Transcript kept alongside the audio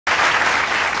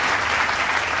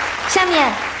下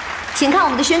面，请看我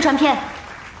们的宣传片。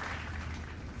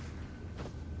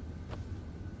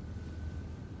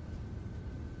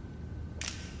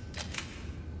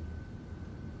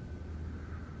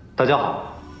大家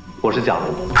好，我是贾龙。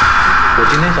我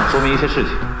今天想说明一些事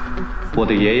情。我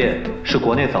的爷爷是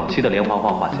国内早期的连环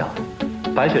画画家，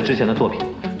白雪之前的作品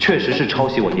确实是抄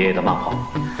袭我爷爷的漫画。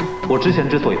我之前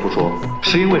之所以不说，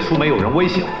是因为书梅有人威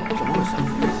胁我。怎么回事？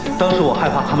当时我害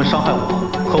怕他们伤害我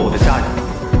和我的家人，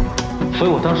所以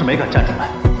我当时没敢站出来。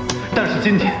但是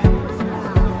今天，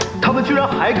他们居然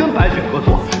还跟白雪合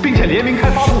作，并且联名开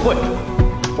发布会。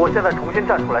我现在重新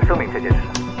站出来声明这件事。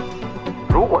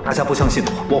如果大家不相信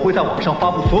的话，我会在网上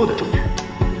发布所有的证据。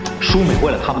舒美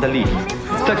为了他们的利益，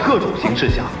在各种形式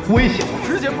下威胁我、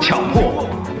强迫我，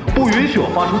不允许我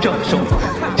发出这样的声明。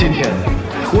今天，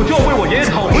我就要为我爷爷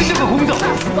讨回这个公道。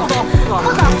副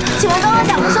总，请问刚刚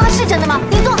贾龙说的是真的吗？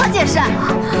您作何解释？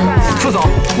副总，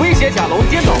威胁贾龙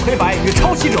颠倒黑白，与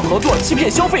抄袭者合作，欺骗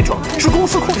消费者，是公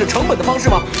司控制成本的方式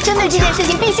吗？针对这件事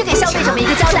情，必须给消费者们一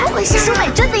个交代。舒美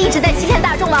真的一直在欺骗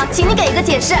大众吗？请您给一个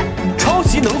解释。抄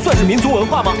袭能算是民族文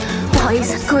化吗？不好意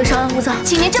思，各位稍安勿躁，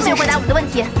请您正面回答我们的问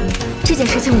题。这件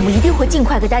事情我们一定会尽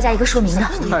快给大家一个说明的。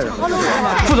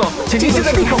副总，请您现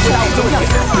在立刻回答我们的问题，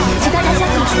请大家相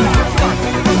信舒美。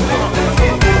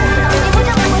你不正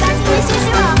面回答，请您心虚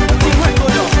吗？尽快说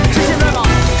着，是现在吗？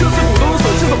这次股东的损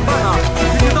失怎么办呢？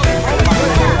今天到底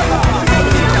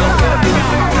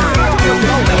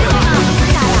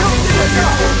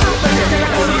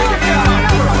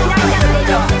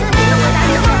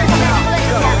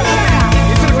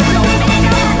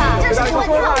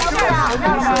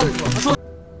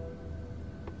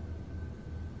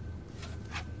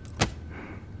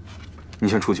你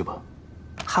先出去吧。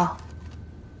好。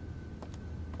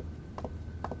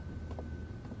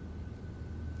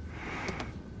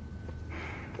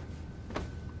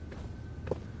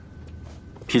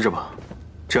披着吧，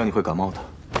这样你会感冒的。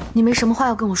你没什么话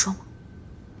要跟我说吗？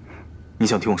你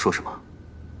想听我说什么？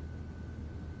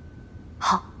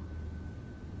好。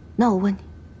那我问你，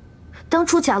当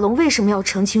初贾龙为什么要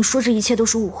澄清，说这一切都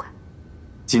是误会？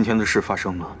今天的事发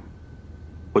生了，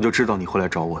我就知道你会来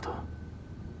找我的。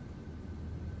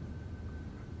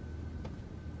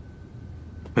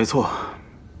没错，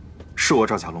是我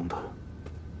找贾龙的。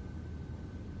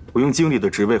我用经理的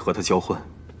职位和他交换，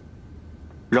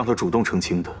让他主动澄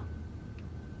清的。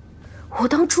我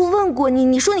当初问过你，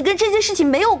你说你跟这件事情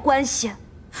没有关系，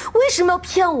为什么要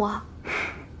骗我？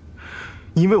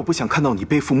因为我不想看到你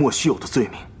背负莫须有的罪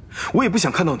名，我也不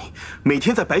想看到你每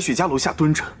天在白雪家楼下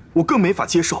蹲着，我更没法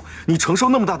接受你承受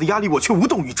那么大的压力，我却无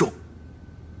动于衷。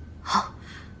好，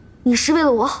你是为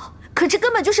了我好，可这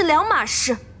根本就是两码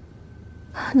事。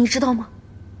你知道吗？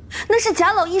那是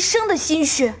贾老一生的心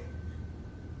血，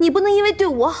你不能因为对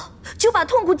我好，就把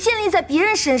痛苦建立在别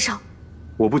人身上。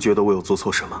我不觉得我有做错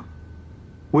什么，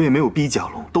我也没有逼贾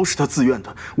龙，都是他自愿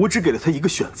的，我只给了他一个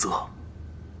选择。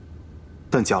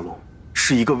但贾龙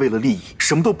是一个为了利益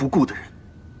什么都不顾的人。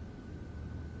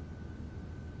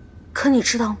可你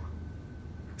知道吗？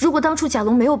如果当初贾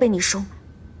龙没有被你收买，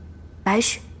白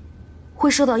雪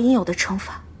会受到应有的惩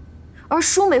罚，而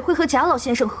舒美会和贾老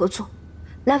先生合作，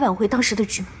来挽回当时的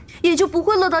局面，也就不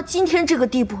会落到今天这个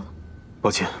地步了。抱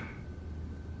歉，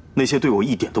那些对我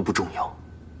一点都不重要。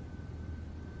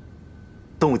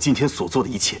但我今天所做的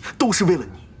一切都是为了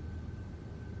你。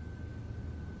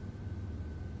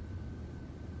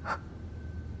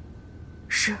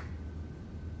是，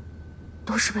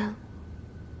都是为了我。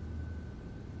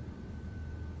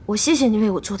我谢谢你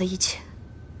为我做的一切。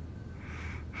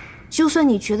就算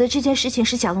你觉得这件事情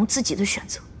是贾龙自己的选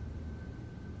择，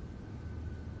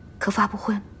可发布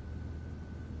会呢？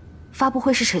发布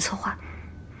会是谁策划的？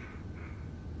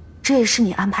这也是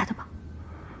你安排的吧？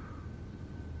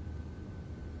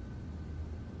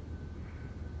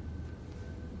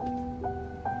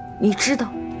你知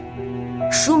道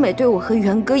舒美对我和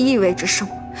元哥意味着什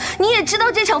么，你也知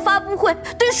道这场发布会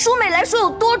对舒美来说有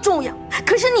多重要。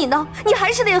可是你呢？你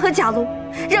还是联合贾龙，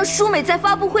让舒美在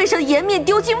发布会上颜面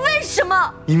丢尽。为什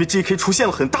么？因为 JK 出现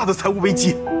了很大的财务危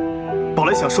机，宝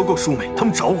来想收购舒美，他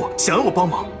们找我，想要我帮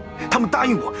忙，他们答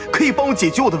应我可以帮我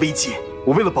解决我的危机。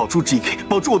我为了保住 JK，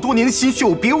 保住我多年的心血，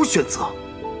我别有选择。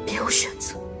别有选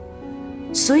择？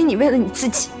所以你为了你自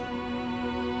己，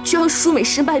就让舒美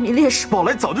身败名裂是吗？宝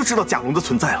来早就知道贾龙的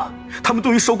存在了，他们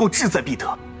对于收购志在必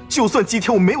得。就算今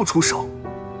天我没有出手，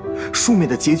舒美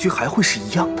的结局还会是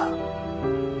一样的。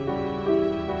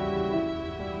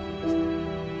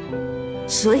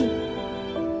所以，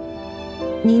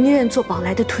你宁愿做宝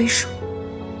来的推手，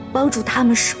帮助他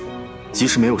们是吗？即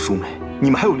使没有舒美，你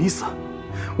们还有 Lisa，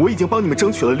 我已经帮你们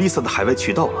争取了 Lisa 的海外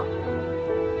渠道了。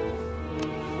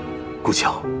顾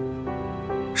乔，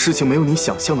事情没有你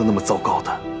想象的那么糟糕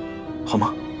的，好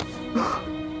吗？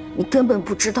你根本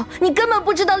不知道，你根本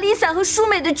不知道 Lisa 和舒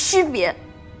美的区别。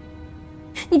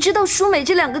你知道舒美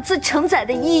这2个字承载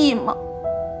的意义吗？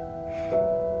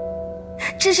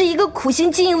这是一个苦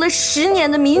心经营了10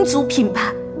年的民族品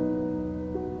牌。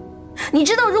你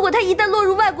知道如果它一旦落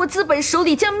入外国资本手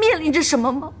里，将面临着什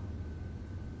么吗？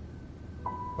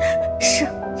是，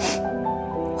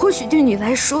或许对你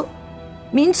来说，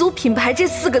民族品牌这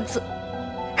4个字，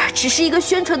只是一个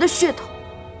宣传的噱头。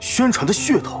宣传的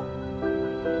噱头？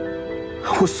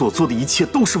我所做的一切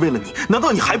都是为了你，难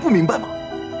道你还不明白吗？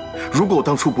如果我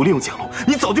当初不利用贾龙，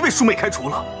你早就被舒美开除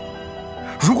了。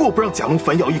如果我不让贾龙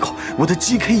反咬一口，我的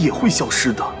GK 也会消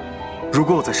失的。如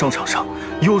果我在商场上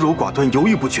优柔寡断、犹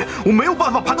豫不决，我没有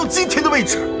办法爬到今天的位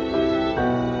置。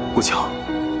顾乔，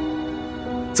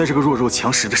在这个弱肉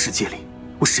强食的世界里，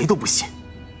我谁都不信，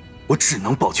我只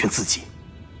能保全自己。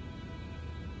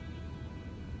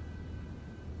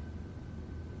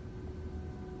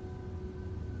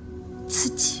自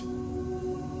己。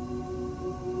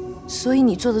所以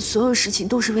你做的所有事情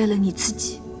都是为了你自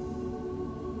己。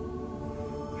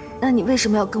那你为什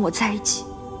么要跟我在一起？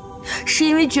是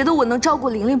因为觉得我能照顾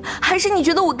玲玲吗？还是你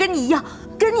觉得我跟你一样，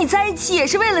跟你在一起也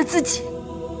是为了自己？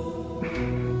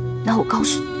那我告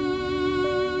诉你，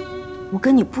我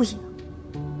跟你不一样。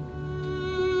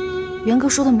元哥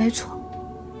说的没错，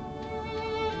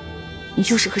你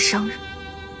就是个商人，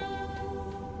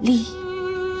利益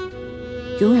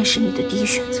永远是你的第一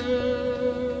选择。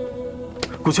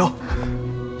顾乔，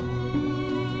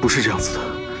不是这样子的，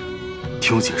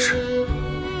听我解释。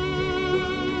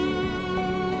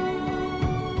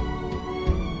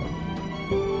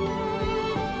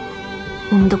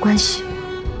我们的关系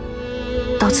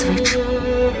到此为止吧。